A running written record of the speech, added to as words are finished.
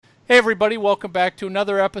Hey, everybody, welcome back to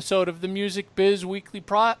another episode of the Music Biz Weekly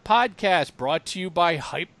Podcast, brought to you by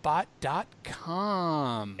Hypebot.com.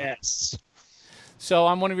 Yes. So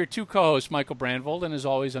I'm one of your two co-hosts, Michael Brandvold, and as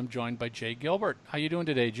always, I'm joined by Jay Gilbert. How you doing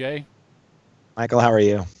today, Jay? Michael, how are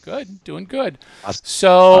you? Good, doing good. Awesome.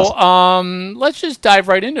 So let's just dive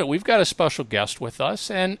right into it. We've got a special guest with us,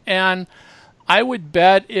 and I would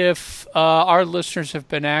bet if our listeners have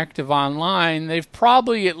been active online, they've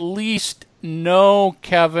probably at least know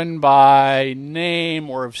Kevin by name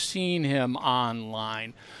or have seen him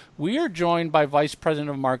online. We are joined by Vice President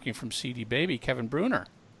of Marketing from CD Baby, Kevin Bruner.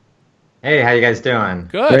 Hey, how you guys doing?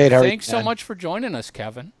 Good. Great. Thanks so much for joining us,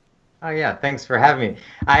 Kevin. Oh yeah, thanks for having me.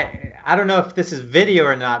 I don't know if this is video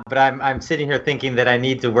or not, but I'm sitting here thinking that I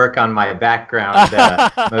need to work on my background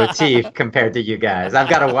motif compared to you guys. I've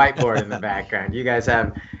got a whiteboard in the background. You guys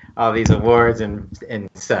have all these awards and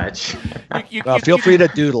such. Feel free to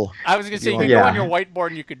doodle. I was going to say, you could go on your whiteboard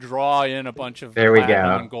and you could draw in a bunch of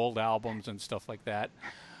platinum and gold albums and stuff like that.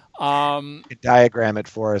 Diagram it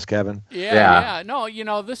for us, Kevin. Yeah.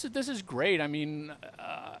 No, this is great. I mean,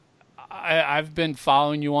 I've been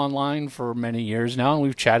following you online for many years now, and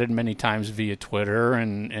we've chatted many times via Twitter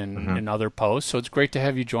and other posts. So it's great to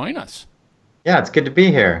have you join us. Yeah, it's good to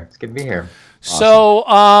be here. Awesome. So,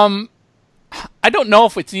 I don't know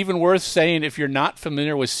if it's even worth saying, if you're not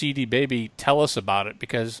familiar with CD Baby, tell us about it,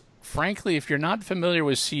 because frankly, if you're not familiar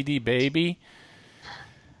with CD Baby,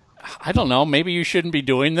 I don't know, maybe you shouldn't be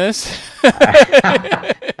doing this. Well,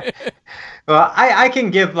 I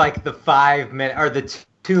can give like the 5 minute or the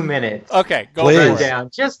 2 minutes. Okay, go rundown,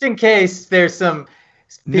 just in case there's some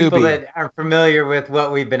people that are familiar with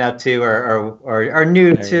what we've been up to or are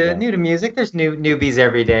new to music. There's newbies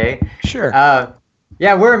every day. Sure.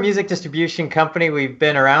 Yeah, we're a music distribution company. We've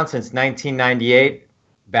been around since 1998.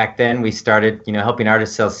 Back then, we started, helping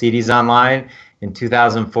artists sell CDs online. In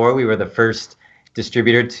 2004, we were the first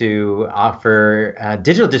distributor to offer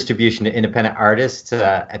digital distribution to independent artists.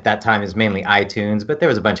 At that time, it was mainly iTunes, but there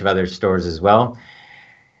was a bunch of other stores as well.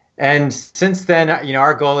 And since then,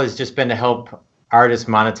 our goal has just been to help artists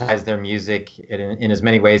monetize their music in as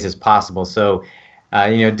many ways as possible. So,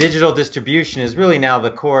 digital distribution is really now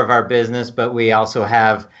the core of our business, but we also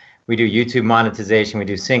we do YouTube monetization, we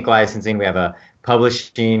do sync licensing, we have a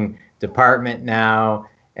publishing department now,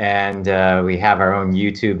 and we have our own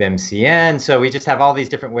YouTube MCN. So we just have all these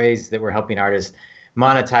different ways that we're helping artists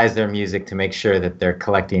monetize their music to make sure that they're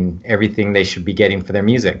collecting everything they should be getting for their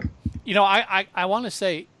music. I want to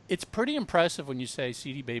say, it's pretty impressive when you say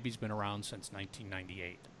CD Baby's been around since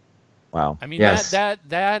 1998. Wow. I mean, yes.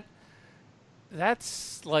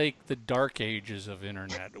 That's like the dark ages of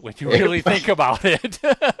internet when you really think about it.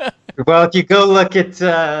 Well, if you go look at,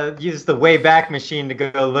 use the Wayback Machine to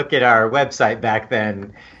go look at our website back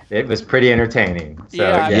then, it was pretty entertaining. So,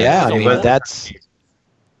 yeah. I mean,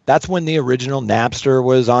 that's when the original Napster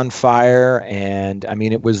was on fire, and I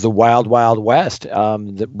mean, it was the wild, wild west.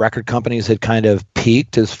 The record companies had kind of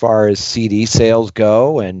peaked as far as CD sales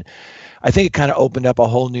go, and I think it kind of opened up a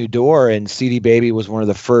whole new door, and CD Baby was one of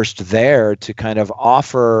the first there to kind of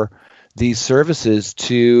offer these services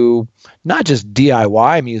to not just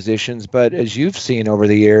DIY musicians, but as you've seen over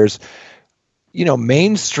the years,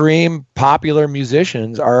 mainstream popular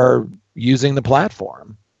musicians are using the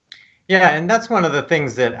platform. Yeah, and that's one of the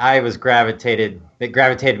things that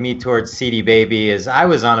gravitated me towards CD Baby is I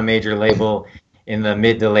was on a major label in the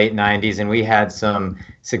mid to late 90s, and we had some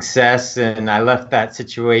success, and I left that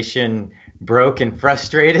situation broke and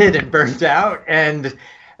frustrated and burnt out, and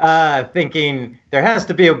thinking there has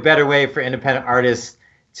to be a better way for independent artists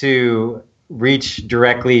to reach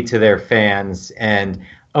directly to their fans and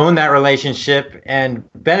own that relationship and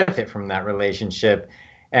benefit from that relationship.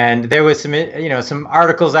 And there was some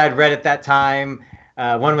articles I'd read at that time.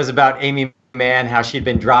 One was about Amy Mann, how she'd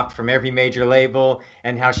been dropped from every major label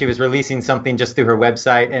and how she was releasing something just through her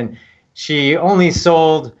website. And she only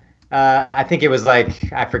sold, I think it was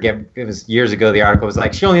like, I forget, it was years ago, the article was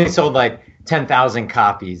like, she only sold like 10,000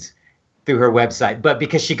 copies through her website. But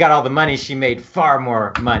because she got all the money, she made far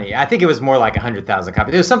more money. I think it was more like 100,000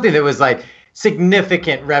 copies. It was something that was like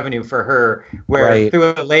significant revenue for her, where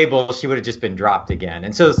through a label, she would have just been dropped again.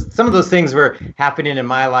 And so some of those things were happening in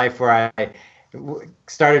my life where I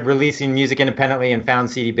started releasing music independently and found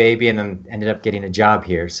CD Baby, and then ended up getting a job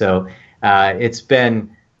here. So it's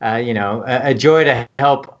been a joy to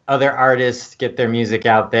help other artists get their music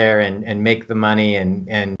out there and make the money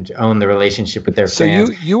and own the relationship with their fans.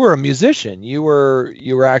 So you were a musician. You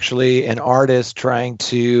were actually an artist trying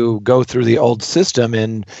to go through the old system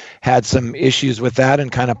and had some issues with that, and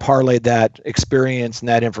kind of parlayed that experience and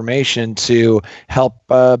that information to help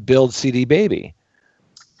build CD Baby.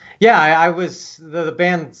 Yeah, I was the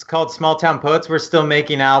band's called Small Town Poets. We're still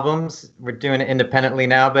making albums. We're doing it independently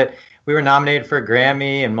now, but we were nominated for a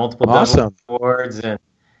Grammy and multiple Awesome. Dove Awards. And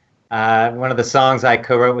one of the songs I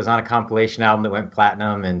co-wrote was on a compilation album that went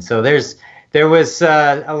platinum. And so there was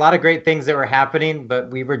a lot of great things that were happening,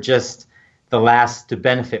 but we were just the last to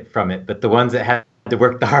benefit from it. But the ones that had to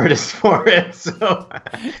work the hardest for it. So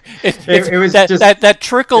it was that, just that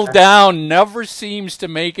trickle down never seems to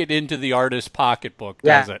make it into the artist's pocketbook,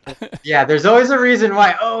 does it? Yeah, there's always a reason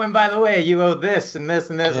why. Oh, and by the way, you owe this and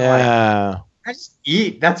this and this. Yeah. Like, I just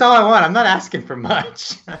eat. That's all I want. I'm not asking for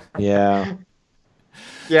much. Yeah.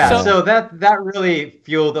 Yeah. So that really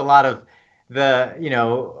fueled a lot of the,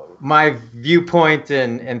 my viewpoint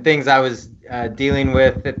and things I was dealing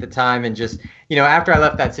with at the time. And just, after I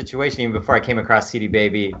left that situation, even before I came across CD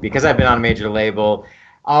Baby, because I've been on a major label,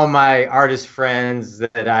 all my artist friends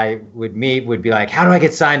that I would meet would be like, how do I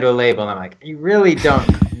get signed to a label? And I'm like, you really don't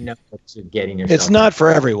know what you're getting yourself. It's not for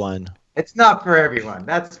everyone. It's not for everyone.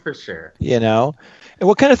 That's for sure. And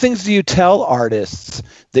what kind of things do you tell artists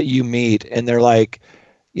that you meet and they're like,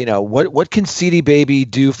 what can CD Baby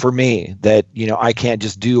do for me that, I can't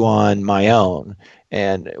just do on my own?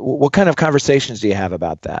 And what kind of conversations do you have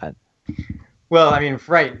about that? Well, I mean,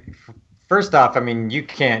 right. First off, I mean, you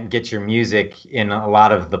can't get your music in a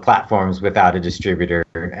lot of the platforms without a distributor.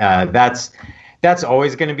 That's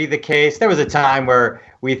always going to be the case. There was a time where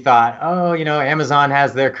we thought, Amazon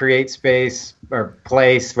has their create space or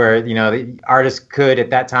place where, the artists could at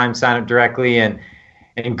that time sign up directly. And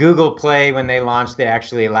Google Play, when they launched, they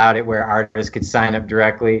actually allowed it where artists could sign up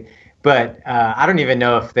directly. But I don't even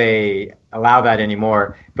know if they allow that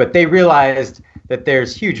anymore. But they realized that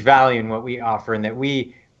there's huge value in what we offer and that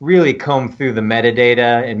we really comb through the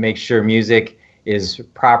metadata and make sure music is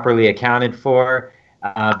properly accounted for.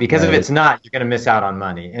 Because if it's not, you're going to miss out on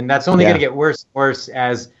money. And that's only going to get worse and worse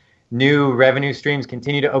as new revenue streams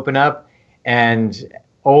continue to open up and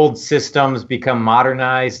old systems become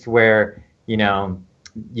modernized where,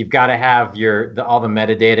 you've got to have all the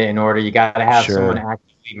metadata in order. You got to have someone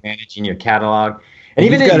actively managing your catalog. And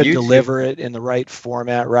even you've got to deliver it in the right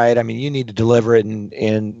format, right? I mean, you need to deliver it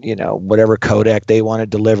in whatever codec they want to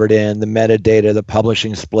deliver it in, the metadata, the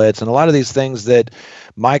publishing splits, and a lot of these things that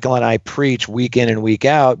Michael and I preach week in and week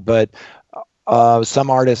out, but some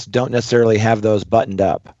artists don't necessarily have those buttoned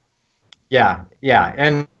up. Yeah.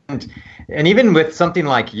 And even with something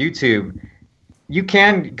like YouTube, you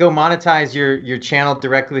can go monetize your channel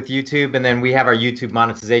directly with YouTube, and then we have our YouTube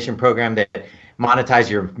monetization program that monetize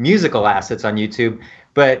your musical assets on YouTube.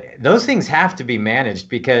 But those things have to be managed,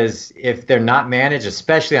 because if they're not managed,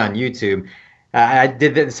 especially on YouTube, I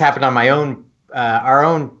did this happen on my own, our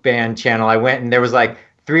own band channel. I went and there was like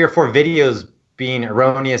 3 or 4 videos being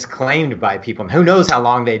erroneous claimed by people. And who knows how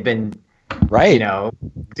long they'd been,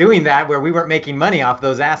 doing that, where we weren't making money off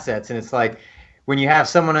those assets. And it's like, when you have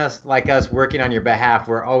someone else like us working on your behalf,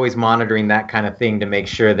 we're always monitoring that kind of thing to make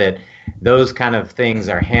sure that those kind of things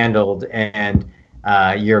are handled and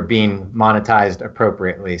you're being monetized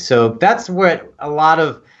appropriately. So that's what a lot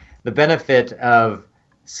of the benefit of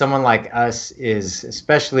someone like us is,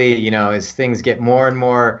 especially, as things get more and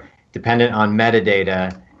more dependent on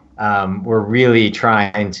metadata, we're really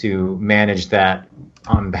trying to manage that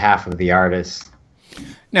on behalf of the artists.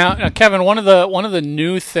 Now, Kevin, one of the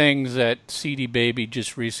new things that CD Baby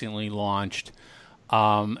just recently launched,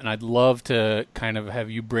 and I'd love to kind of have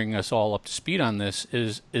you bring us all up to speed on this,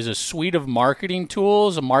 is a suite of marketing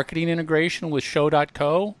tools, a marketing integration with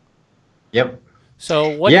Show.co. Yep.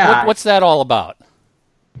 So what's that all about?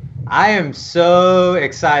 I am so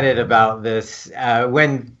excited about this.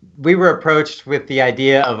 When we were approached with the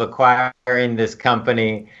idea of acquiring this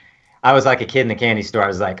company, I was like a kid in a candy store. I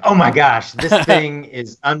was like, oh my gosh, this thing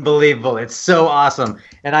is unbelievable. It's so awesome.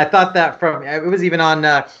 And I thought that it was even on,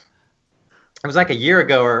 it was like a year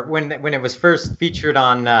ago, or when it was first featured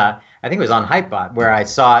on, I think it was on Hypebot, where I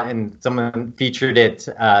saw it and someone featured it.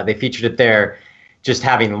 They featured it there just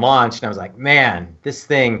having launched. And I was like, man, this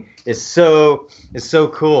thing is so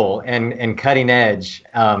cool and cutting edge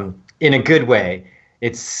in a good way.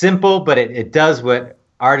 It's simple, but it does what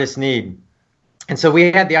artists need. And so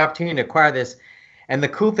we had the opportunity to acquire this. And the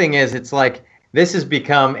cool thing is, it's like this has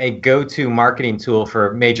become a go-to marketing tool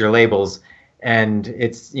for major labels. And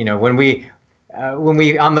it's, when we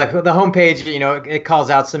on the homepage, it calls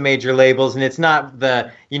out some major labels, and it's not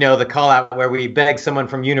the call out where we beg someone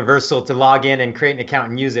from Universal to log in and create an account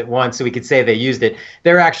and use it once so we could say they used it.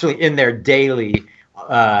 They're actually in their daily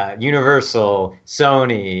Universal,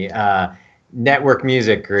 Sony, Network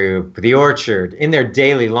Music Group, The Orchard, in their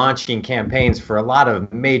daily launching campaigns for a lot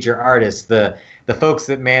of major artists. The folks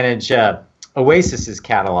that manage Oasis's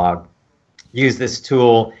catalog used this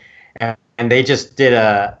tool, and they just did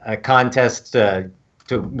a contest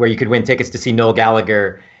where you could win tickets to see Noel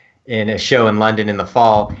Gallagher in a show in London in the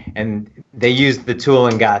fall, and they used the tool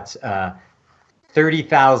and got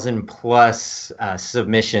 30,000 plus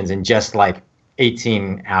submissions in just like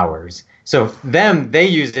 18 hours. So they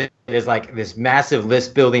used it as like this massive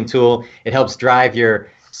list building tool. It helps drive your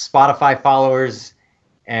Spotify followers,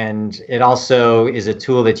 and it also is a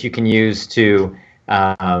tool that you can use to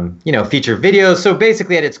feature videos. So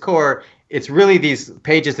basically at its core, it's really these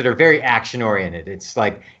pages that are very action oriented. It's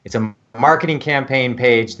a marketing campaign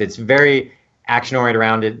page that's very action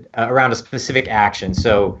oriented around a specific action.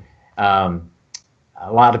 So a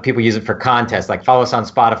lot of people use it for contests, like follow us on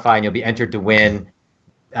Spotify and you'll be entered to win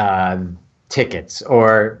tickets.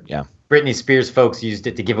 Or Britney Spears folks used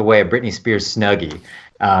it to give away a Britney Spears Snuggie.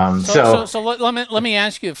 So let me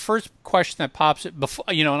ask you the first question that pops it before,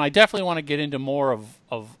 and I definitely want to get into more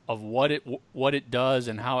of what it does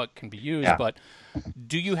and how it can be used. Yeah. But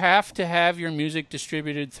do you have to have your music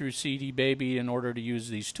distributed through CD Baby in order to use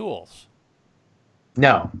these tools?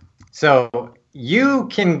 No. So you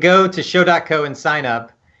can go to show.co and sign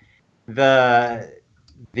up. The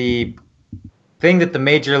thing that the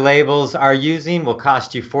major labels are using will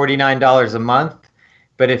cost you $49 a month,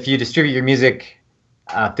 but if you distribute your music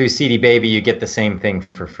through CD Baby, you get the same thing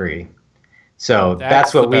for free. So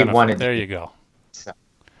that's what we wanted. There you go.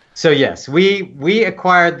 So yes, we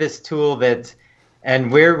acquired this tool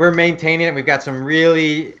and we're maintaining it. We've got some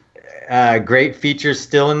really great features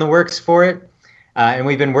still in the works for it, and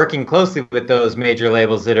we've been working closely with those major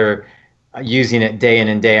labels that are using it day in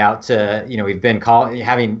and day out. We've been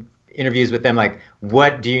having interviews with them, like,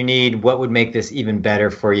 what do you need? What would make this even better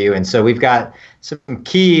for you? And so we've got some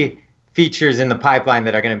key features in the pipeline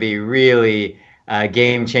that are going to be really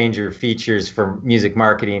game changer features for music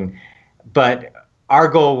marketing. But our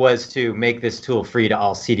goal was to make this tool free to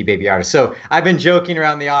all CD Baby artists. So I've been joking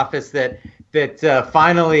around the office that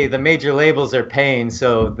finally the major labels are paying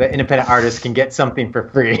so the independent artists can get something for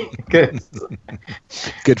free. Good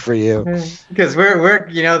for you. Because we're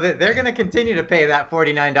they're going to continue to pay that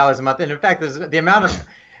 $49 a month. And in fact, there's the amount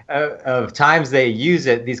of times they use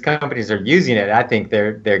it, these companies are using it, I think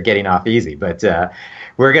they're getting off easy. But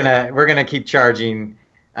we're gonna keep charging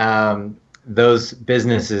those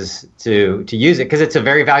businesses to use it because it's a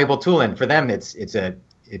very valuable tool, and for them it's a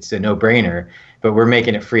no-brainer. But we're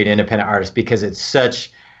making it free to independent artists because it's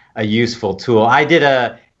such a useful tool. I did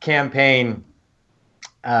a campaign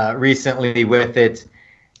recently with it,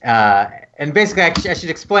 and basically I should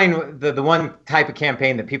explain the one type of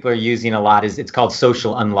campaign that people are using a lot is it's called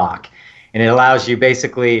Social Unlock. And it allows you,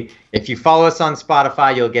 basically, if you follow us on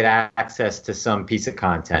Spotify, you'll get access to some piece of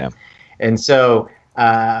content. Yeah. And so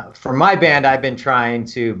for my band, I've been trying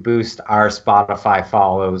to boost our Spotify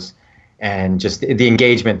follows and just the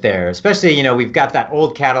engagement there. Especially, we've got that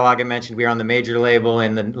old catalog I mentioned. We were on the major label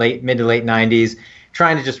in the mid to late 90s.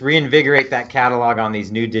 Trying to just reinvigorate that catalog on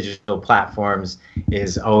these new digital platforms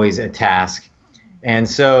is always a task. And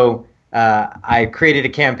so I created a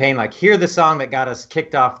campaign like, hear the song that got us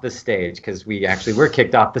kicked off the stage, because we actually were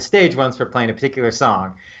kicked off the stage once for playing a particular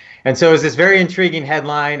song. And so it was this very intriguing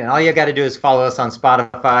headline, and all you got to do is follow us on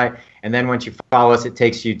Spotify, and then once you follow us, it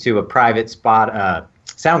takes you to a private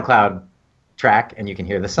SoundCloud track, and you can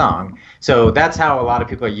hear the song. So that's how a lot of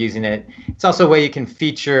people are using it. It's also a way you can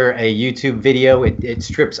feature a YouTube video. It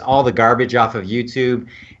strips all the garbage off of YouTube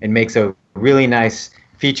and makes a really nice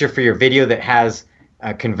feature for your video that has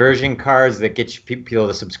conversion cards that get people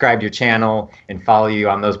to subscribe to your channel and follow you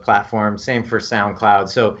on those platforms. Same for SoundCloud.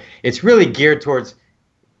 So it's really geared towards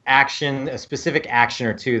action, a specific action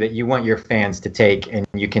or two that you want your fans to take, and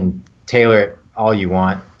you can tailor it all you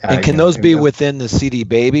want. And can those be within the CD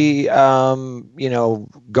Baby,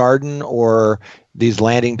 garden, or these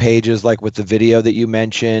landing pages like with the video that you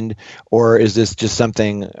mentioned, or is this just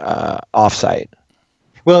something offsite?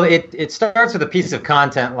 Well, it starts with a piece of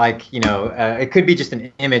content, like, it could be just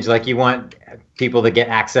an image, like you want people to get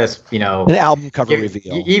access, an album cover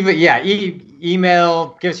reveal.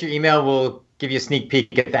 Email, give us your email, we'll give you a sneak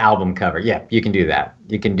peek at the album cover. Yeah, you can do that.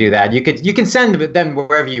 You can do that. You can send them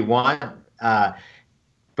wherever you want,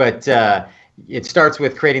 but it starts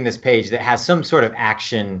with creating this page that has some sort of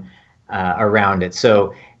action around it.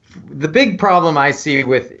 So the big problem I see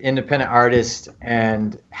with independent artists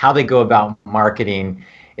and how they go about marketing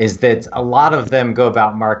is that a lot of them go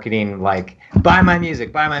about marketing like, buy my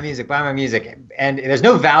music, buy my music, buy my music. And there's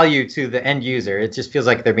no value to the end user. It just feels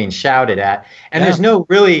like they're being shouted at. And there's no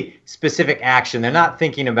really specific action. They're not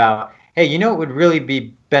thinking about, hey, it would really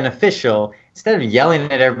be beneficial? Instead of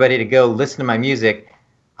yelling at everybody to go listen to my music,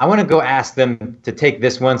 I want to go ask them to take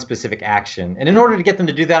this one specific action. And in order to get them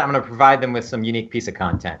to do that, I'm going to provide them with some unique piece of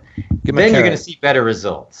content. Then you're going to see better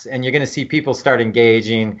results, and you're going to see people start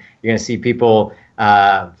engaging. You're going to see people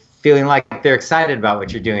feeling like they're excited about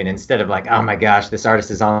what you're doing, instead of like, oh my gosh, this artist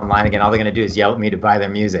is online again. All they're going to do is yell at me to buy their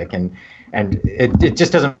music, and it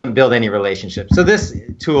just doesn't build any relationship. So this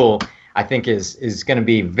tool, I think, is going to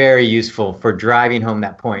be very useful for driving home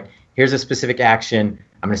that point. Here's a specific action.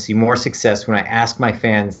 I'm going to see more success when I ask my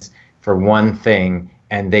fans for one thing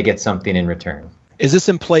and they get something in return. Is this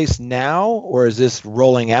in place now, or is this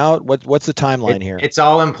rolling out? What's the timeline here? It's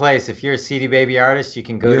all in place. If you're a CD Baby artist, you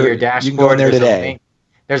can go to your dashboard. You can go in there today.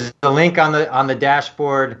 There's a link on the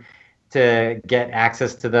dashboard to get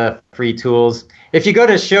access to the free tools. If you go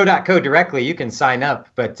to show.co directly, you can sign up.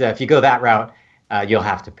 But if you go that route, you'll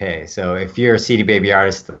have to pay. So if you're a CD Baby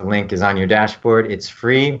artist, the link is on your dashboard. It's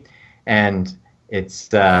free, and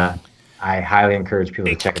it's I highly encourage people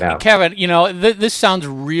to check it out. Kevin, this sounds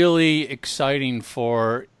really exciting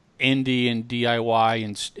for indie and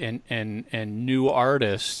DIY and new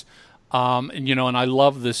artists. And I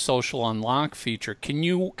love this social unlock feature. Can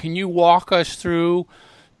you walk us through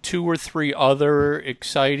 2 or 3 other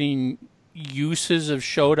exciting uses of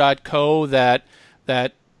show.co that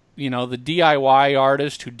the DIY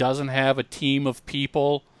artist who doesn't have a team of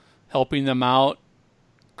people helping them out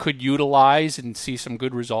could utilize and see some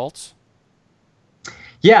good results?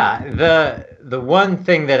 Yeah, the one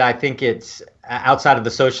thing that I think it's outside of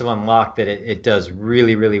the social unlock that it does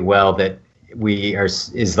really, really well that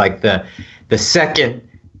is like the second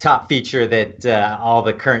top feature that all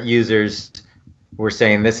the current users were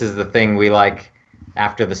saying this is the thing we like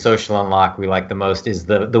after the social unlock we like the most, is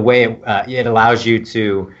the way it allows you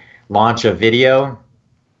to launch a video.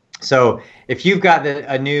 So if you've got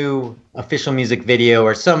a new official music video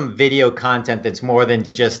or some video content that's more than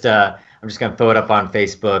just I'm just going to throw it up on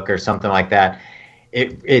Facebook or something like that,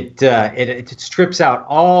 it strips out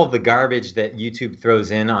all the garbage that YouTube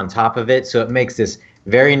throws in on top of it. So it makes this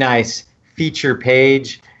very nice feature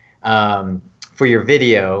page for your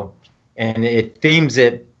video, and it themes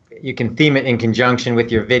it. You can theme it in conjunction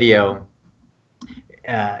with your video.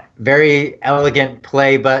 Very elegant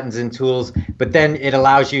play buttons and tools, but then it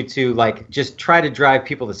allows you to just try to drive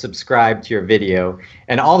people to subscribe to your video,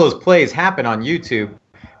 and all those plays happen on YouTube.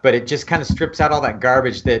 But it just kind of strips out all that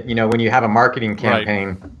garbage that, when you have a marketing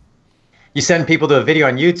campaign, right, you send people to a video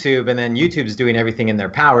on YouTube, and then YouTube's doing everything in their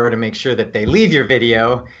power to make sure that they leave your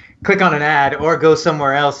video, click on an ad, or go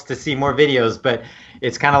somewhere else to see more videos. But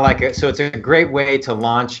it's kind of so it's a great way to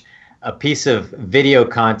launch a piece of video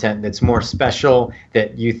content that's more special,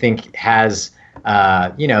 that you think has,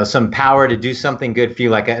 some power to do something good for you,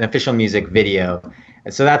 like an official music video.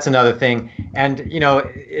 And so that's another thing. And,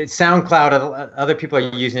 it's SoundCloud. Other people are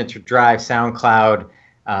using it to drive SoundCloud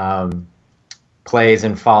plays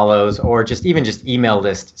and follows, or just email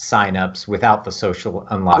list signups without the social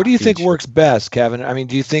unlock. What do you feature. think works best, Kevin? I mean,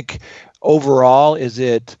 do you think overall, is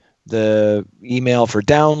it the email for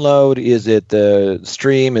download? Is it the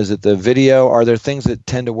stream? Is it the video? Are there things that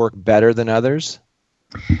tend to work better than others?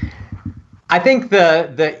 I think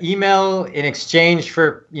the email in exchange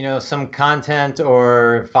for some content,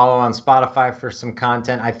 or follow on Spotify for some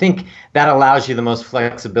content, I think that allows you the most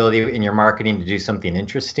flexibility in your marketing to do something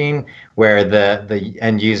interesting, where the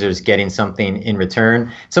end user is getting something in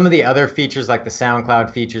return. Some of the other features, like the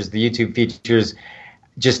SoundCloud features, the YouTube features,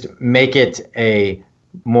 just make it a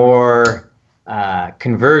more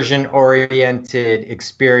conversion-oriented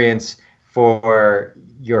experience for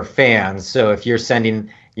your fans. So if you're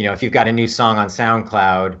sending, if you've got a new song on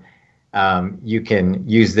SoundCloud, you can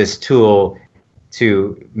use this tool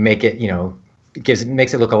to make it,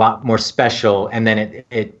 makes it look a lot more special, and then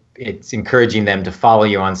it's encouraging them to follow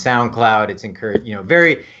you on SoundCloud. It's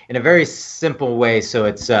in a very simple way, so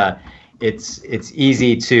it's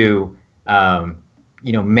easy to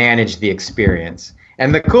manage the experience.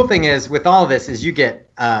 And the cool thing is with all this is you get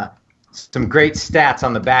some great stats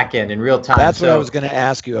on the back end in real time. That's what I was going to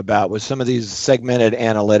ask you about, was some of these segmented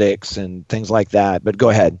analytics and things like that. But go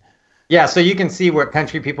ahead. Yeah, so you can see where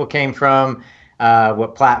country people came from,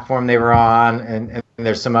 what platform they were on, and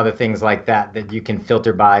there's some other things like that you can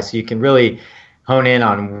filter by, so you can really hone in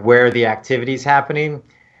on where the activity is happening.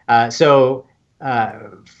 So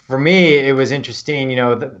for me, it was interesting.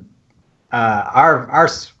 Our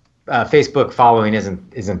Facebook following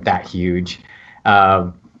isn't that huge.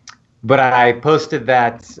 But I posted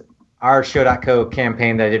that our show.co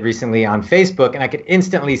campaign that I did recently on Facebook, and I could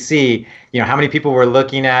instantly see, how many people were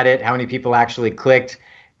looking at it, how many people actually clicked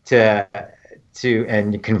to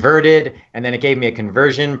and converted, and then it gave me a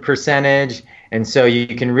conversion percentage, And so you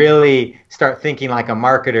can really start thinking like a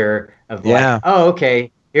marketer of like, oh,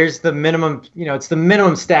 okay, here's the minimum, it's the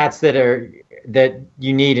minimum stats that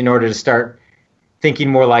you need in order to start thinking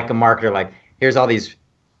more like a marketer. Like, here's all these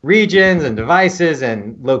regions and devices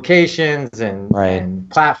and locations and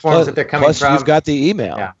platforms that they're coming from. Plus, you've got the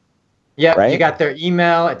email. Yeah, right? You got their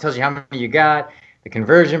email. It tells you how many you got, the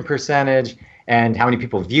conversion percentage, and how many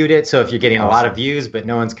people viewed it. So if you're getting a lot of views but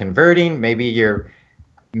no one's converting, maybe your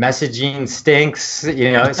messaging stinks. So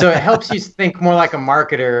it helps you think more like a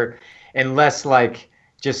marketer and less like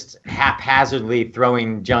just haphazardly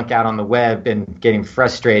throwing junk out on the web and getting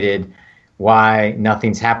frustrated why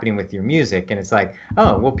nothing's happening with your music. And it's like,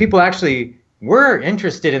 oh, well, people actually were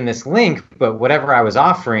interested in this link, but whatever I was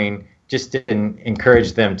offering just didn't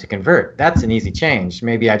encourage them to convert. That's an easy change.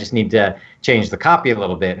 Maybe I just need to change the copy a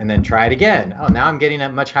little bit and then try it again. Oh, now I'm getting a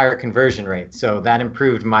much higher conversion rate. So that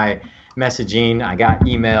improved my messaging. I got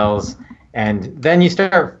emails. And then you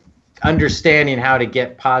start understanding how to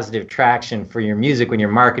get positive traction for your music when you're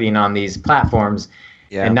marketing on these platforms.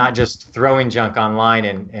 And not just throwing junk online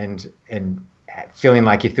and feeling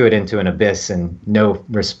like you threw it into an abyss and no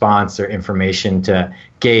response or information to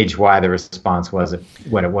gauge why the response was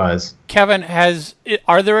what it was. Kevin,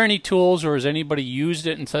 are there any tools, or has anybody used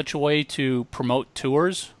it in such a way to promote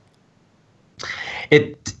tours?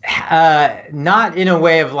 It not in a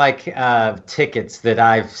way of like tickets that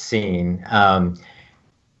I've seen,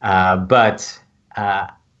 but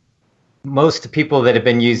most people that have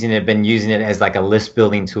been using it as like a list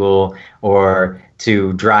building tool or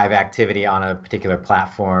to drive activity on a particular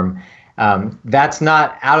platform. That's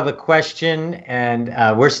not out of the question, and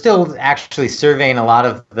we're still actually surveying a lot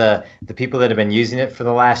of the people that have been using it for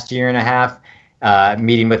the last year and a half,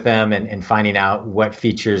 meeting with them and finding out what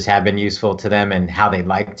features have been useful to them and how they'd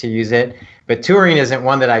like to use it. But touring isn't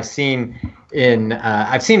one that I've seen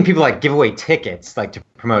I've seen people like give away tickets like to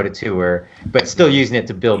promote a tour, but still using it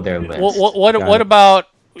to build their list. What about,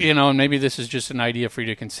 maybe this is just an idea for you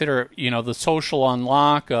to consider, the social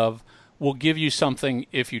unlock of, we'll give you something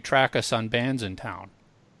if you track us on bands in town.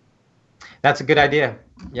 That's a good idea.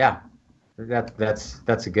 Yeah,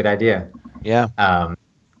 that's a good idea. Yeah.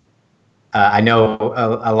 I know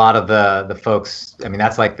a lot of the folks. I mean,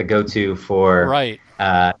 that's like the go-to for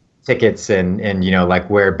tickets and like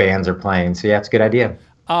where bands are playing. So yeah, it's a good idea.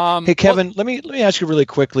 Hey Kevin, let me ask you really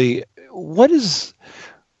quickly. What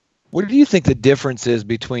do you think the difference is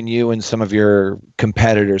between you and some of your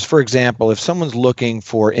competitors? For example, if someone's looking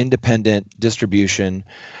for independent distribution,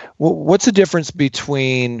 what's the difference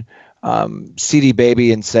between CD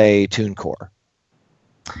Baby and, say, TuneCore?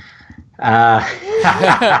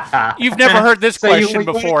 You've never heard this question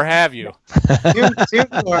before, have you?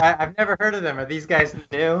 TuneCore, I've never heard of them. Are these guys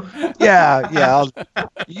new? Yeah.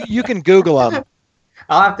 You can Google them.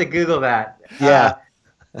 I'll have to Google that. Yeah.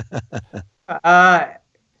 I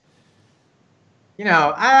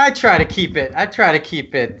try to keep it.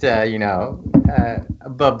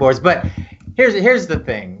 Above boards. But here's the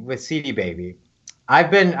thing with CD Baby.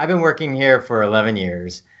 I've been working here for 11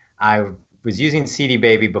 years. I was using CD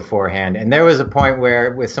Baby beforehand, and there was a point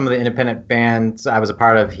where with some of the independent bands I was a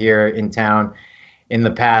part of here in town in the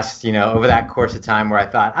past, over that course of time, where I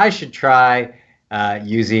thought I should try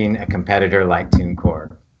using a competitor like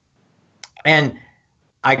TuneCore. And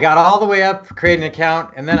I got all the way up, created an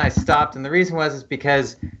account, and then I stopped. And the reason is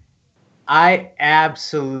because I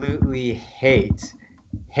absolutely hate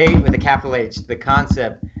with a capital H, the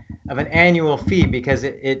concept of an annual fee, because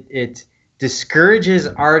it discourages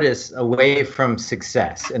artists away from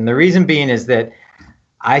success. And the reason being is that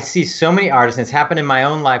I see so many artists, and it's happened in my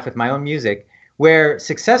own life with my own music, where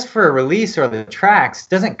success for a release or the tracks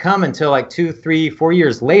doesn't come until like 2, 3, 4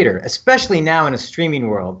 years later, especially now in a streaming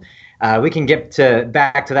world. We can get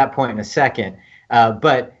back to that point in a second.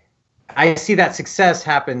 But I see that success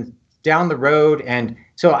happen down the road. And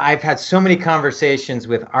so I've had so many conversations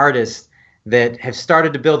with artists that have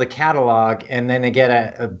started to build a catalog, and then they get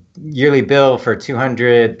a yearly bill for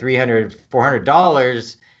 $200, $300,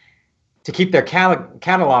 $400 to keep their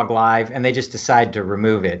catalog live, and they just decide to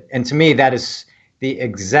remove it. And to me, that is the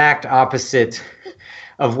exact opposite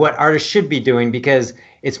of what artists should be doing, because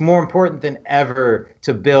it's more important than ever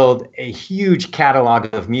to build a huge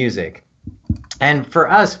catalog of music. And for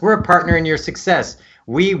us, we're a partner in your success.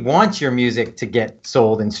 We want your music to get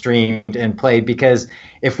sold and streamed and played, because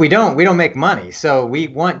if we don't make money. So we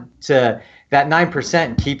want to, that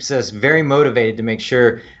 9% keeps us very motivated to make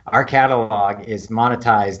sure our catalog is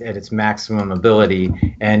monetized at its maximum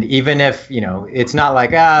ability. And even if, it's not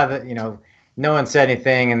like, no one said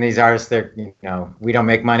anything, and these artists, we don't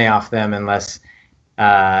make money off them unless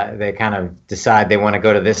they kind of decide they want to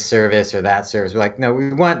go to this service or that service. We're like, no,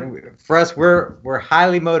 we're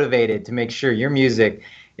highly motivated to make sure your music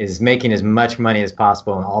is making as much money as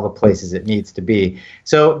possible in all the places it needs to be.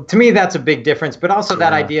 So to me, that's a big difference. But also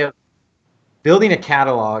that idea of building a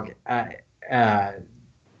catalog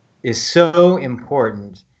is so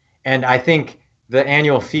important. And I think the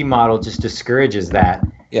annual fee model just discourages that.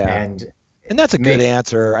 Yeah. And that's a good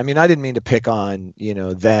answer. I mean, I didn't mean to pick on,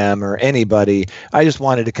 them or anybody. I just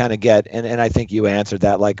wanted to kind of get, and I think you answered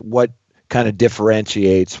that, like what kind of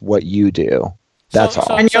differentiates what you do. That's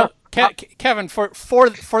all. Kevin, for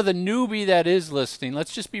the newbie that is listening,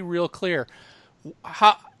 let's just be real clear.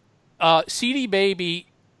 How CD Baby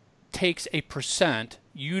takes a percent.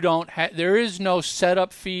 You don't have. There is no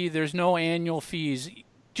setup fee. There's no annual fees.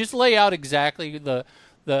 Just lay out exactly the.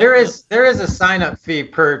 There is a sign-up fee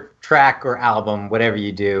per track or album, whatever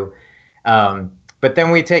you do, but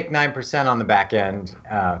then we take 9% on the back end.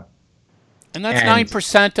 And that's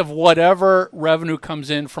 9% of whatever revenue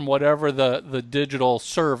comes in from whatever the digital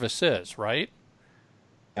service is, right?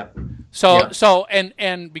 Yep. So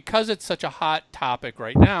and because it's such a hot topic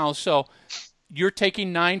right now, so you're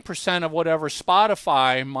taking 9% of whatever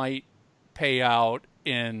Spotify might pay out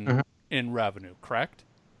in revenue, correct?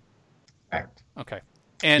 Correct. Okay.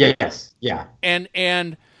 And yes. Yeah.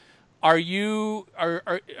 And are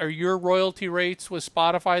your royalty rates with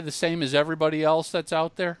Spotify the same as everybody else that's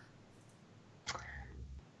out there?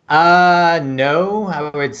 No,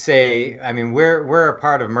 I would say. I mean, we're a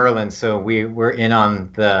part of Merlin, so we're in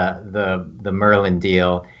on the Merlin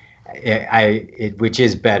deal, which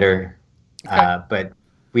is better, but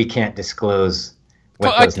we can't disclose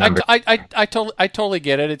what those numbers. I totally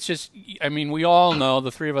get it. It's just, I mean, we all know,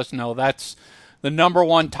 the three of us know, that's the number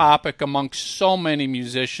one topic amongst so many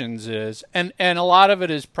musicians is, and a lot of it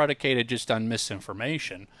is predicated just on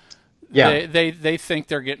misinformation. Yeah, they think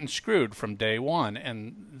they're getting screwed from day one,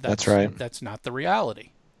 and that's right. That's not the reality.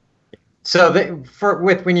 So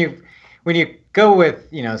when you go with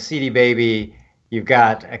CD Baby, you've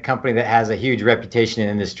got a company that has a huge reputation in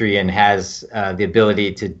the industry and has the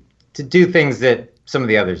ability to do things that some of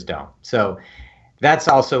the others don't. So that's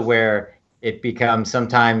also where it becomes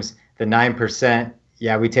sometimes the 9%.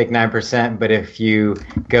 Yeah, we take 9%, but if you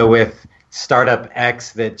go with Startup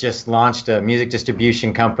X that just launched a music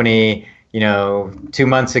distribution company, 2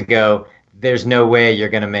 months ago, there's no way you're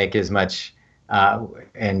going to make as much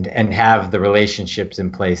and have the relationships in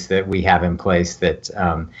place that we have in place. That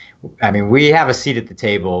we have a seat at the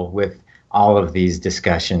table with all of these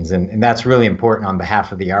discussions, and that's really important on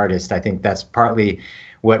behalf of the artist. I think that's partly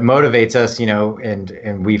what motivates us,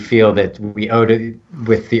 and we feel that we owe to,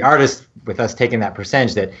 with the artist, with us taking that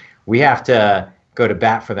percentage, that we have to go to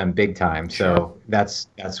bat for them big time. So that's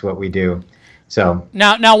what we do. So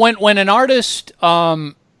now when an artist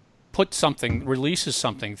releases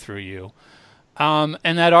something through you, and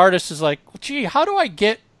that artist is like, well, gee, how do I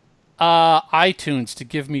get iTunes to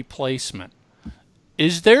give me placement?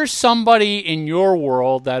 Is there somebody in your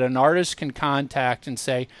world that an artist can contact and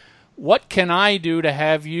say, what can I do to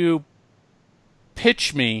have you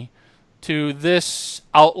pitch me to this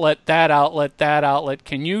outlet, that outlet, that outlet?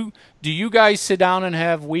 Do you guys sit down and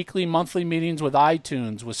have weekly, monthly meetings with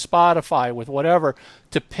iTunes, with Spotify, with whatever,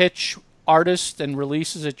 to pitch artists and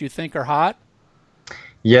releases that you think are hot?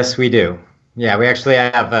 Yes, we do. Yeah, we actually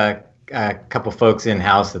have a couple folks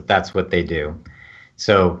in-house that's what they do.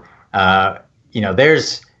 So,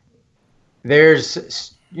 there's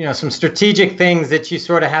some strategic things that you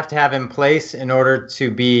sort of have to have in place in order to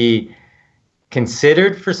be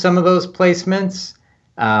considered for some of those placements.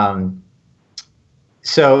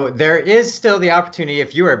 So there is still the opportunity,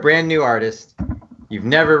 if you are a brand new artist, you've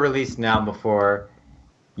never released an album before,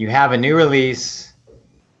 you have a new release,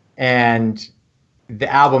 and the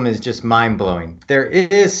album is just mind-blowing. There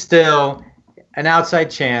is still an outside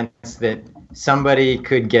chance that somebody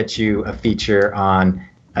could get you a feature on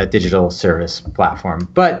a digital service platform.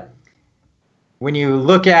 But when you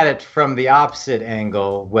look at it from the opposite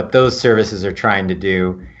angle, what those services are trying to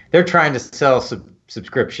do, they're trying to sell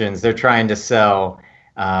subscriptions. They're trying to sell,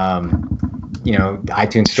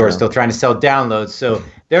 iTunes Store is still trying to sell downloads. So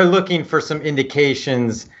they're looking for some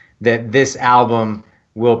indications that this album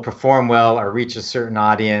will perform well or reach a certain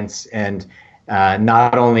audience, and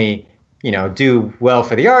not only do well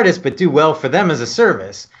for the artist, but do well for them as a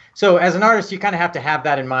service. So as an artist, you kind of have to have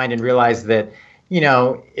that in mind and realize that,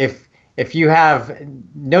 if you have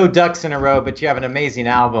no ducks in a row, but you have an amazing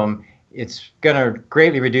album, it's going to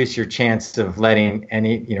greatly reduce your chance of getting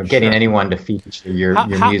anyone to feature your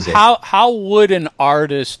music. How would an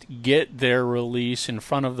artist get their release in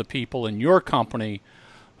front of the people in your company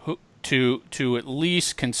to at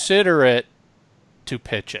least consider it, to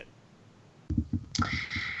pitch it?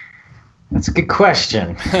 That's a good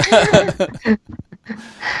question.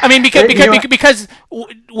 I mean, because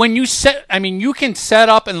when you you can set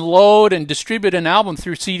up and load and distribute an album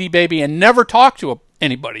through CD Baby and never talk to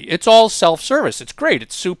anybody. It's all self-service. It's great.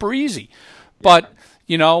 It's super easy. But,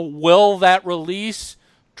 will that release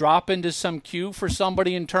drop into some queue for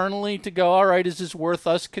somebody internally to go, all right, is this worth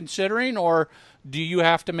us considering? Or do you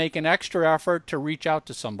have to make an extra effort to reach out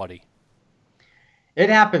to somebody? It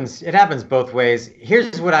happens both ways.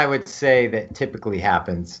 Here's what I would say that typically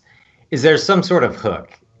happens. Is there some sort of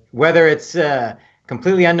hook, whether it's a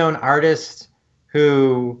completely unknown artist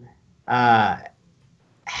who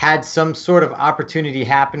had some sort of opportunity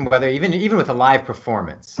happen, whether even with a live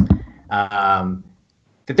performance,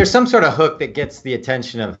 that there's some sort of hook that gets the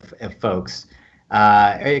attention of folks.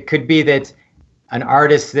 It could be that an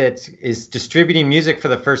artist that is distributing music for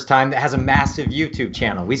the first time that has a massive YouTube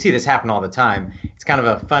channel. We see this happen all the time. It's kind of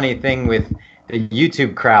a funny thing with the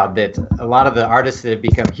YouTube crowd, that a lot of the artists that have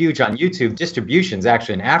become huge on YouTube, distribution's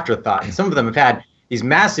actually an afterthought. And some of them have had these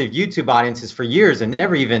massive YouTube audiences for years and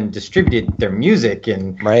never even distributed their music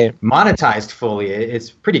and monetized fully.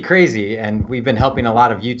 It's pretty crazy. And we've been helping a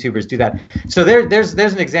lot of YouTubers do that. So there's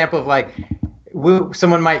an example of like,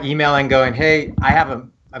 someone might email and going, hey,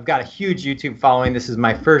 I've got a huge YouTube following. This is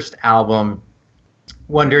my first album.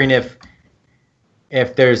 Wondering if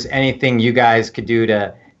there's anything you guys could do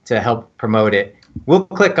to help promote it. We'll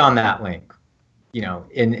click on that link,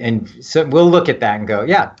 and so we'll look at that and go,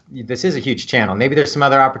 yeah, this is a huge channel. Maybe there's some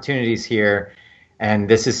other opportunities here, and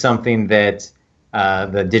this is something that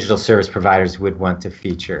the digital service providers would want to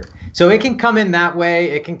feature. So it can come in that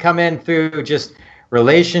way. It can come in through just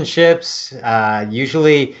relationships.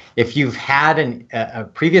 Usually, if you've had a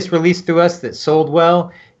previous release through us that sold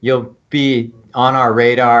well, you'll be on our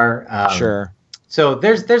radar. Sure. So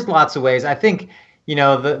there's lots of ways. I think,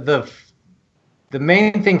 the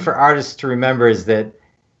main thing for artists to remember is that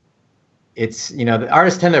it's, the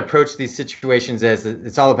artists tend to approach these situations as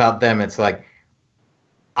it's all about them. It's like,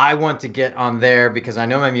 I want to get on there because I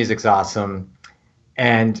know my music's awesome,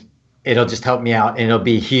 and it'll just help me out, and it'll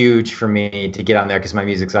be huge for me to get on there because my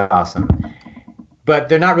music's awesome. But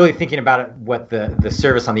they're not really thinking about what the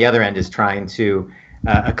service on the other end is trying to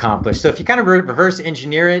accomplish. So if you kind of reverse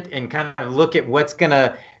engineer it and kind of look at what's going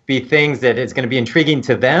to be things that it's going to be intriguing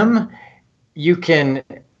to them, you can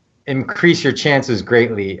increase your chances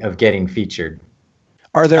greatly of getting featured.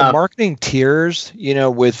 Are there marketing tiers,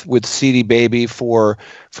 with CD Baby for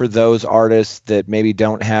those artists that maybe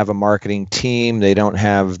don't have a marketing team, they don't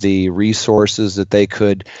have the resources that they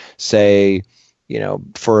could say,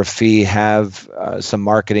 for a fee, have some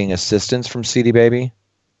marketing assistance from CD Baby?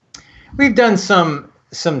 We've done some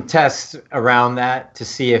tests around that to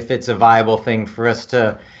see if it's a viable thing for us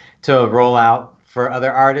to roll out for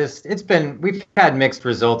other artists. We've had mixed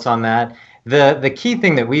results on that. The key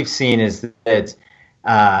thing that we've seen is that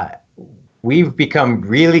we've become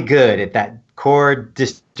really good at that core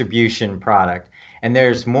distribution product. And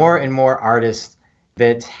there's more and more artists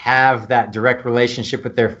that have that direct relationship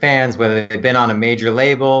with their fans, whether they've been on a major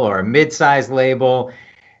label or a mid-sized label,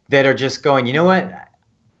 that are just going, you know what?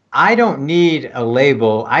 I don't need a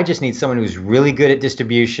label. I just need someone who's really good at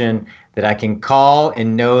distribution that I can call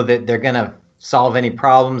and know that they're going to solve any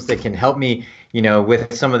problems, that can help me,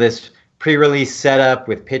 with some of this pre-release setup,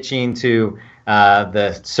 with pitching to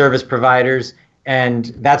the service providers. And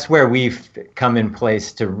that's where we've come in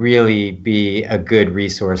place to really be a good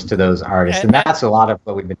resource to those artists. And that's a lot of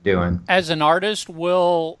what we've been doing. As an artist,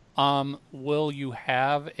 will you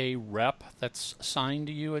have a rep that's assigned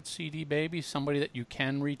to you at CD Baby, somebody that you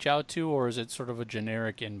can reach out to, or is it sort of a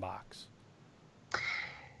generic inbox?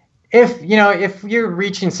 If you're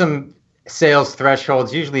reaching some sales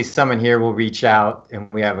thresholds, usually someone here will reach out,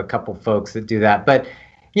 and we have a couple folks that do that. But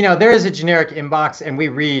there is a generic inbox, and we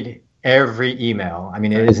read every email. I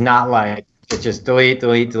mean, it is not like it's just delete.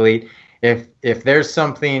 If there's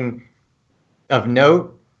something of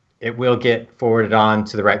note, it will get forwarded on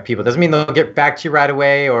to the right people. Doesn't mean they'll get back to you right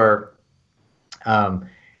away,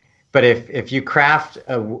 but if you craft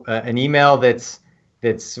an email that's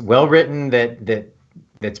well written,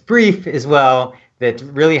 that's brief as well, that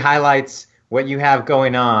really highlights what you have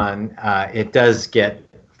going on, it does get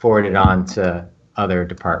forwarded on to other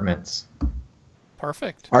departments.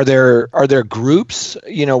 Perfect. Are there groups,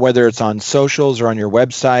 whether it's on socials or on your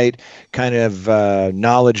website, kind of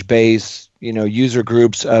knowledge base, user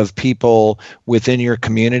groups of people within your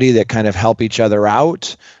community that kind of help each other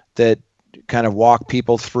out, that kind of walk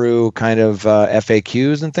people through kind of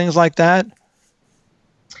FAQs and things like that?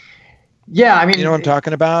 Yeah, I mean, you know what I'm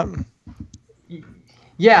talking about?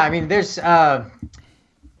 Yeah, I mean, there's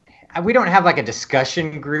we don't have like a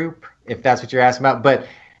discussion group, if that's what you're asking about, but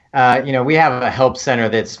we have a help center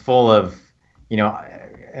that's full of,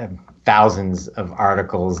 thousands of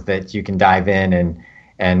articles that you can dive in and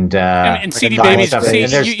CD Baby's.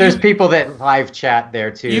 And there's people that live chat there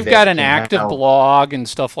too. You've got an active blog and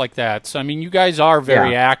stuff like that. So I mean, you guys are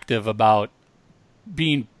very active about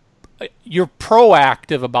being. You're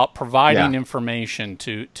proactive about providing information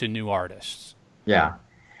to new artists. Yeah,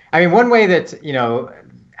 I mean, one way that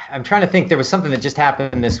I'm trying to think. There was something that just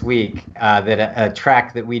happened this week that a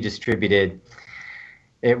track that we distributed.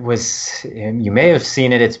 It was, you may have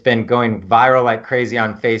seen it. It's been going viral like crazy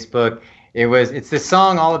on Facebook. It's this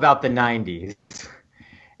song all about the 90s.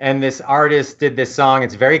 And this artist did this song.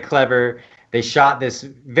 It's very clever. They shot this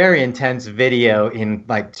very intense video in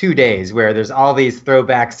like 2 days where there's all these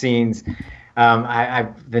throwback scenes.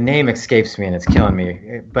 The name escapes me and it's killing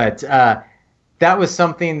me. But that was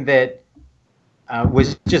something that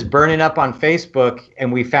was just burning up on Facebook.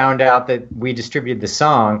 And we found out that we distributed the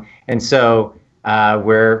song. And so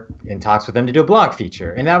we're in talks with them to do a blog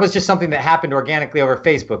feature. And that was just something that happened organically over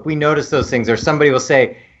Facebook. We noticed those things, or somebody will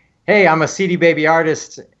say, hey, I'm a CD Baby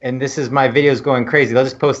artist, and this is my videos going crazy. They'll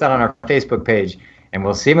just post that on our Facebook page, and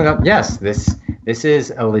we'll see them go, yes, this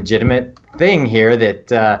is a legitimate thing here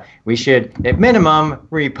that we should, at minimum,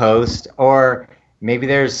 repost, or maybe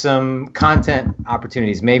there's some content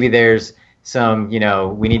opportunities. Maybe there's some,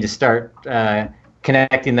 we need to start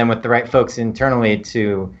connecting them with the right folks internally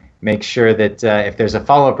to make sure that if there's a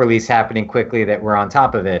follow-up release happening quickly, that we're on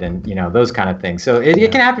top of it, and those kind of things. So it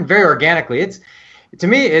can happen very organically. To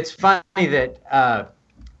me, it's funny that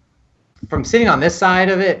from sitting on this side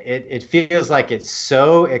of it, it feels like it's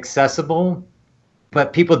so accessible,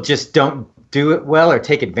 but people just don't do it well or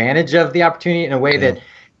take advantage of the opportunity in a way that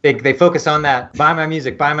they focus on that buy my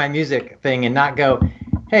music thing and not go,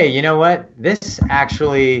 hey, you know what? This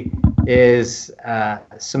actually is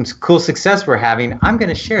some cool success we're having. I'm going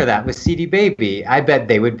to share that with CD Baby. I bet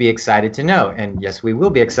they would be excited to know. And yes, we will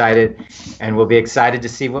be excited, and we'll be excited to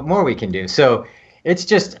see what more we can do. So it's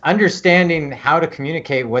just understanding how to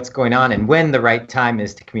communicate what's going on and when the right time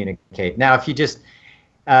is to communicate. Now, if you just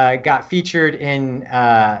got featured in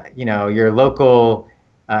your local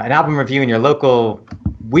an album review in your local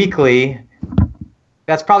weekly,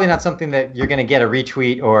 that's probably not something that you're going to get a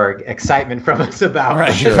retweet or excitement from us about.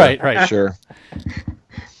 Right, sure, right. Sure.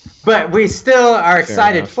 But we still are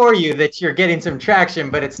excited for you that you're getting some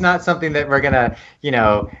traction, but it's not something that we're going to,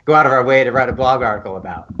 go out of our way to write a blog article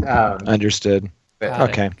about. Understood.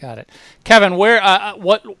 Got it. Kevin, where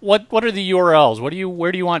what are the URLs?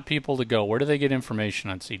 Where do you want people to go? Where do they get information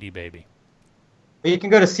on CD Baby? Well, you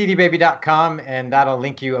can go to cdbaby.com, and that'll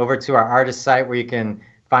link you over to our artist site where you can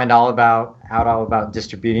find all about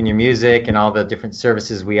distributing your music and all the different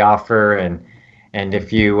services we offer. And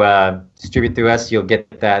if you distribute through us, you'll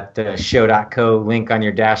get that show.co link on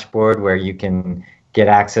your dashboard where you can get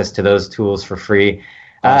access to those tools for free.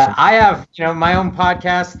 Awesome. I have my own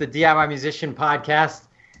podcast, the DIY Musician Podcast,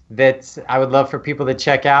 that I would love for people to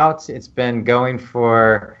check out. It's been going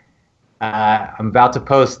for I'm about to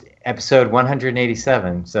post episode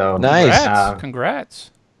 187. So nice.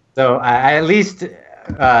 Congrats. So I at least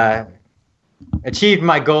achieved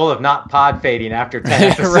my goal of not pod fading after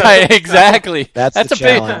 10 episodes. Right, exactly.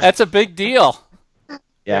 That's a big deal.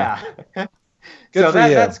 Yeah. Good so for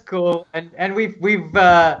you. That's cool. And we've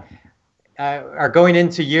are going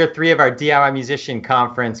into year 3 of our DIY Musician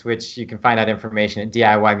Conference, which you can find out information at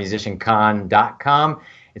DIYmusiciancon.com.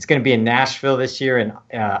 It's going to be in Nashville this year in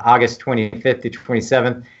August 25th to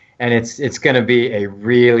 27th, and it's going to be a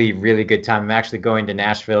really, really good time. I'm actually going to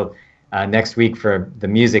Nashville next week for the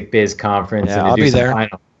Music Biz Conference. Yeah, and I'll be there.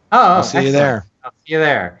 I'll see you there. I'll see you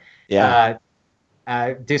there. Yeah.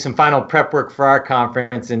 Do some final prep work for our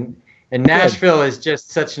conference, and Nashville is just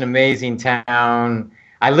such an amazing town.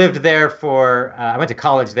 I lived there I went to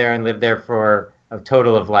college there and lived there for a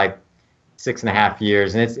total of like 6.5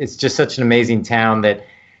 years. And it's just such an amazing town that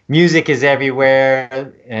music is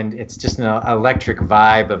everywhere. And it's just an electric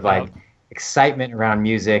vibe of like excitement around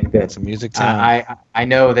music. It's a music town. I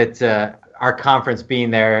know that our conference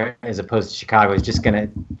being there as opposed to Chicago is just going to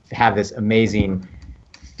have this amazing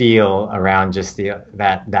feel around just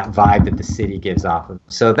that vibe that the city gives off of.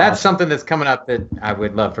 So that's something that's coming up that I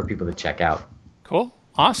would love for people to check out. Cool.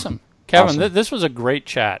 Awesome. Kevin, this was a great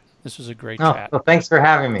chat. Well, thanks for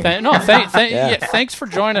having me. Thanks for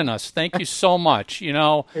joining us. Thank you so much.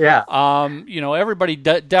 Everybody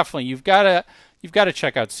definitely, you've got to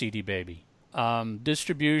check out CD Baby.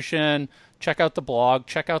 Distribution, check out the blog,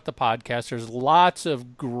 check out the podcast. There's lots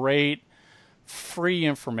of great free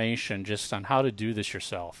information just on how to do this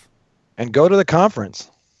yourself. And go to the conference.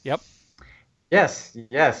 Yep.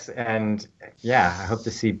 Yes, and yeah, I hope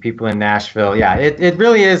to see people in Nashville. Yeah, it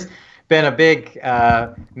really has been a big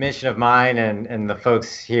mission of mine and the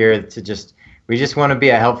folks here to we just want to be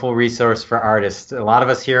a helpful resource for artists. A lot of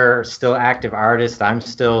us here are still active artists. I'm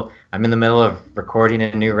in the middle of recording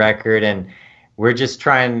a new record, and we're just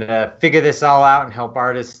trying to figure this all out and help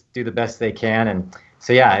artists do the best they can. And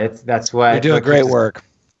so yeah, that's what you're doing. Great work.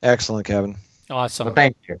 Excellent, Kevin. Awesome. Well,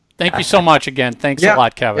 thank you. Thank you so much again. Thanks a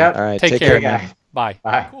lot, Kevin. Yep. All right. Take care. guys. Bye.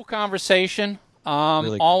 Bye. Cool conversation.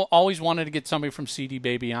 Really cool. Always wanted to get somebody from CD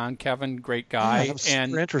Baby on. Kevin, great guy. Yeah, that was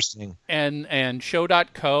super interesting. And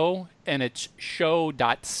show.co, and it's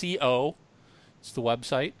show.co. It's the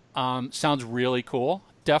website. Sounds really cool.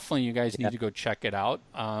 Definitely, you guys need to go check it out.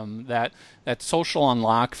 That social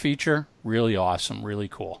unlock feature, really awesome, really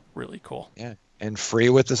cool, really cool. Yeah. And free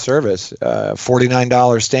with the service. $49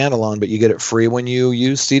 standalone, but you get it free when you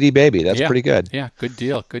use CD Baby. That's pretty good. Yeah, good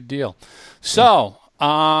deal, good deal. So,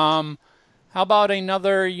 how about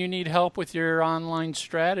another? You need help with your online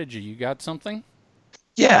strategy. You got something?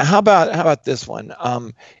 Yeah. How about this one?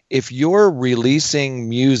 If you're releasing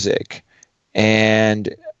music and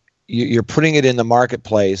you're putting it in the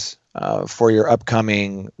marketplace for your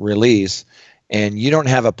upcoming release, and you don't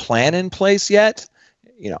have a plan in place yet,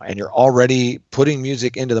 and you're already putting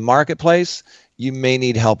music into the marketplace, you may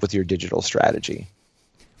need help with your digital strategy.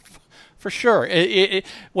 For sure.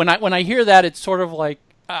 When I hear that, it's sort of like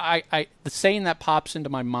the saying that pops into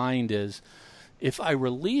my mind is, if I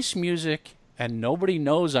release music and nobody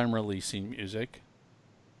knows I'm releasing music,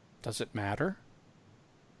 does it matter?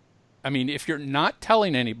 I mean, if you're not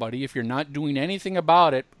telling anybody, if you're not doing anything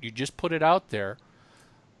about it, you just put it out there,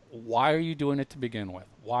 why are you doing it to begin with?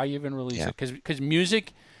 Why even release it? Because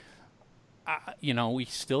music, we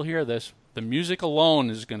still hear this. The music alone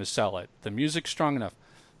is going to sell it. The music's strong enough.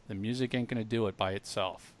 The music ain't going to do it by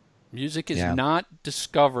itself. Music is not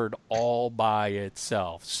discovered all by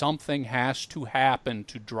itself. Something has to happen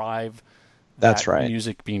to drive That's right.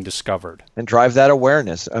 music being discovered. And drive that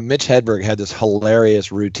awareness. Mitch Hedberg had this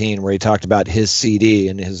hilarious routine where he talked about his CD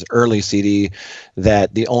and his early CD,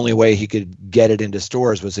 that the only way he could get it into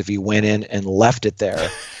stores was if he went in and left it there.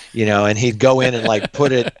 And he'd go in and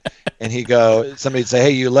put it, and somebody'd say,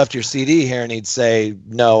 "Hey, you left your CD here," and he'd say,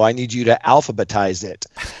 "No, I need you to alphabetize it."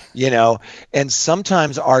 And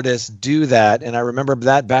sometimes artists do that. And I remember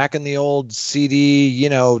that back in the old CD,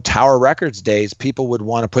 Tower Records days, people would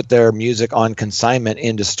want to put their music on consignment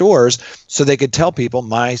into stores so they could tell people,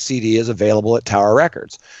 my CD is available at Tower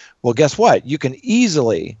Records. Well, guess what? You can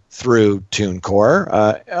easily, through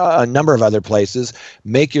TuneCore, a number of other places,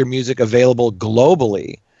 make your music available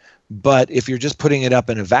globally. But if you're just putting it up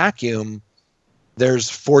in a vacuum, there's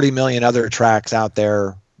 40 million other tracks out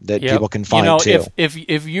there that people can find too.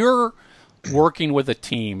 If you're working with a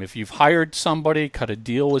team, if you've hired somebody, cut a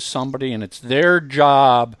deal with somebody, and it's their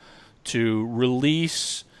job to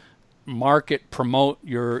release, market, promote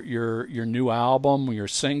your new album, your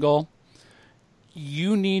single,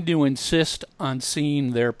 you need to insist on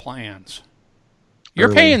seeing their plans.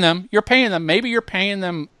 You're paying them. Maybe you're paying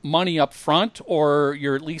them money up front, or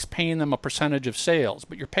you're at least paying them a percentage of sales,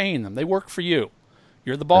 but you're paying them. They work for you.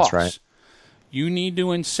 You're the boss. That's right. You need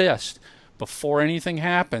to insist before anything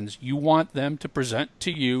happens. You want them to present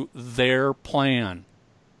to you their plan.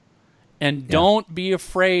 And don't be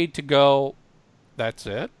afraid to go, that's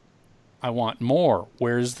it? I want more.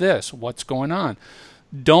 Where's this? What's going on?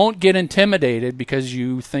 Don't get intimidated because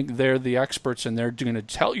you think they're the experts and they're going to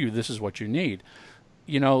tell you this is what you need.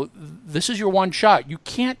 This is your one shot. You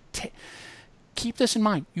can't keep this in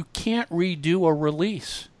mind. You can't redo a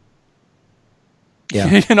release.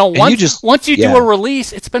 Yeah. Once you do a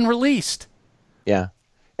release, it's been released. Yeah.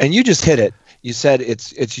 And you just hit it. You said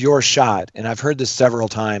it's your shot. And I've heard this several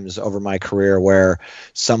times over my career where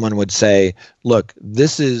someone would say, look,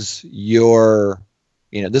 this is your,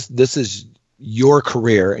 this is your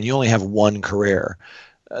career, and you only have one career.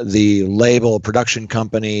 The label, production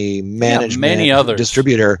company, management, many others,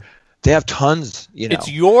 distributor, they have tons, It's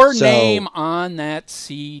your name on that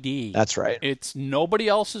CD. That's right. It's nobody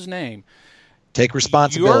else's name. Take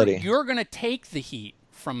responsibility. You're going to take the heat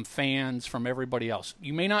from fans, from everybody else.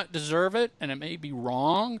 You may not deserve it, and it may be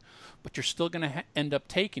wrong, but you're still going to end up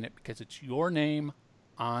taking it because it's your name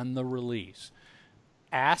on the release.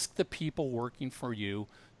 Ask the people working for you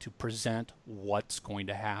to present what's going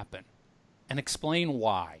to happen and explain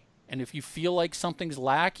why. And if you feel like something's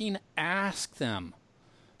lacking, ask them.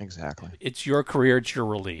 Exactly. It's your career. It's your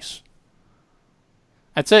release.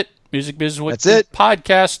 That's it. Music Business with That's it.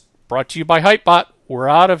 Podcast brought to you by Hypebot. We're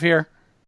out of here.